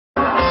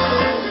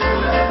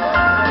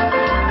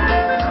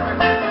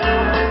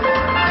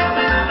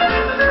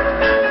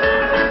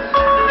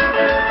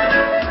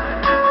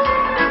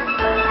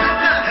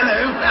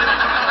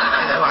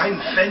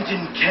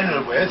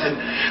yes, and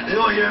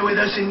you're here with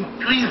us in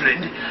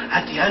Cleveland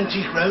at the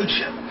Antique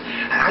Roadshow.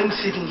 And I'm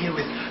sitting here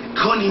with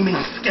Connie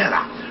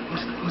Minskella,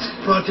 who's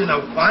brought in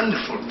a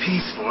wonderful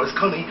piece for us.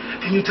 Connie,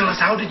 can you tell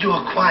us, how did you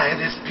acquire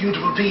this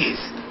beautiful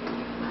piece?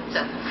 It's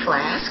a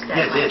flask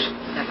that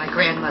my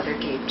grandmother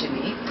gave to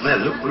me. Well,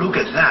 look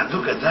at that.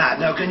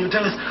 Now, can you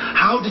tell us,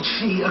 how did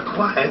she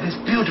acquire this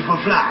beautiful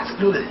flask?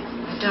 Look at it.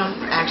 I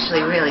don't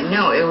actually really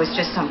know. It was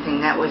just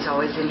something that was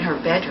always in her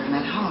bedroom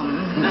at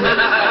home.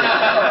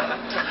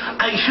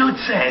 I should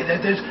say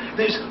that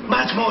there's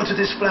much more to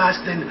this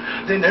flask than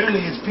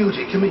only its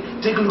beauty. Can we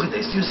take a look at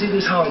this? Do you see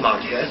this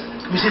hallmark here?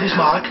 Can we see this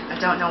mark? I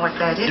don't know what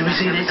that is. Do we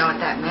see this? I don't know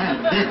what that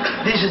meant.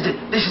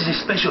 This is a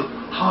special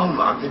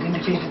hallmark that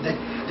indicated that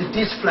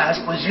this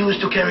flask was used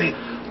to carry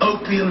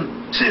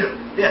opium syrup.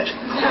 Yes.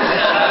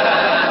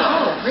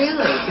 Oh,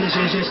 really? Yes.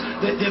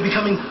 They're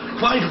becoming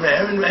quite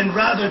rare and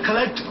rather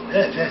collectible.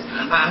 Yes.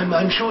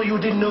 I'm sure you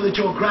didn't know that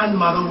your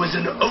grandmother was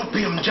an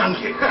opium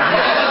junkie.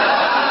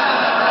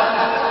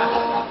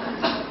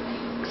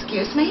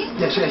 Excuse me?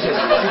 Yes.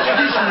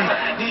 Traditionally,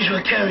 these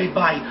were carried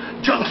by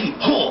junkie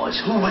whores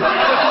who would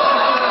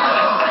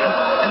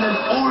and then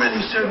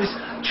orally service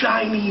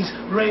Chinese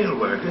rail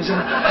workers and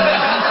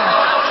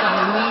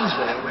Chinese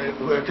railway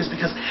workers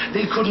because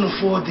they couldn't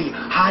afford the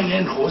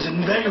high-end whores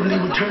and invariably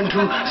would turn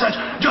to such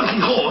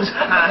junkie whores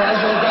as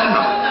your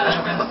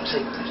grandmother. See?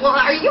 Well,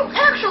 are you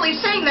actually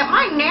saying that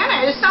my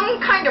Nana is some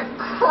kind of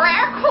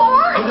crack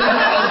whore?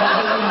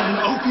 An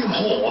opium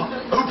whore.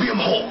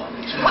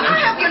 Well, I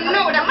have you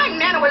know that my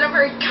Nana was a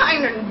very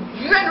kind and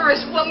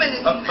generous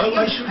woman.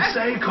 I should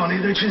say, Connie,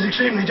 that she's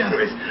extremely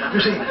generous. You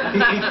see,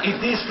 if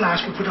this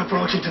flask were put up for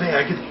auction today,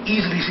 I could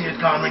easily see it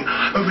garnering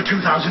over $2,000.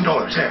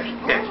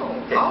 Yes.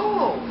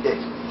 Oh. Yes.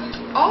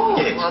 Oh,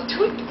 yes. well,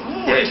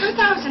 Yes.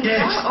 $2,000.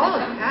 Yes. Oh,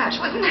 gosh.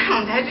 Well,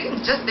 no, that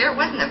didn't just there.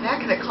 Wasn't the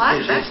back of the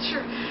closet. Yes. That's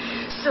true.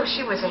 So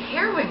she was a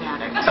heroin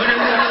addict. Oh, no.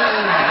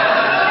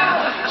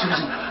 She was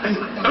an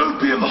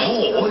opium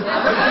whore.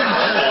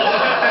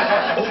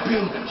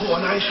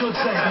 And I should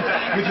say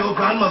that if your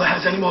grandmother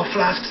has any more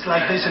flasks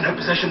like this in her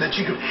possession, that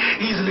she could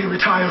easily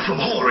retire from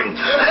whoring.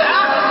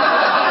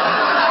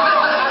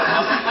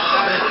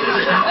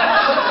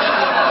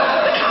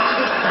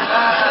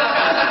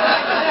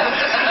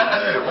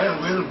 Well,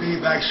 we'll be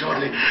back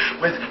shortly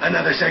with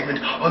another segment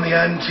on the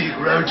Antique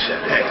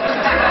Roadshow. Hey.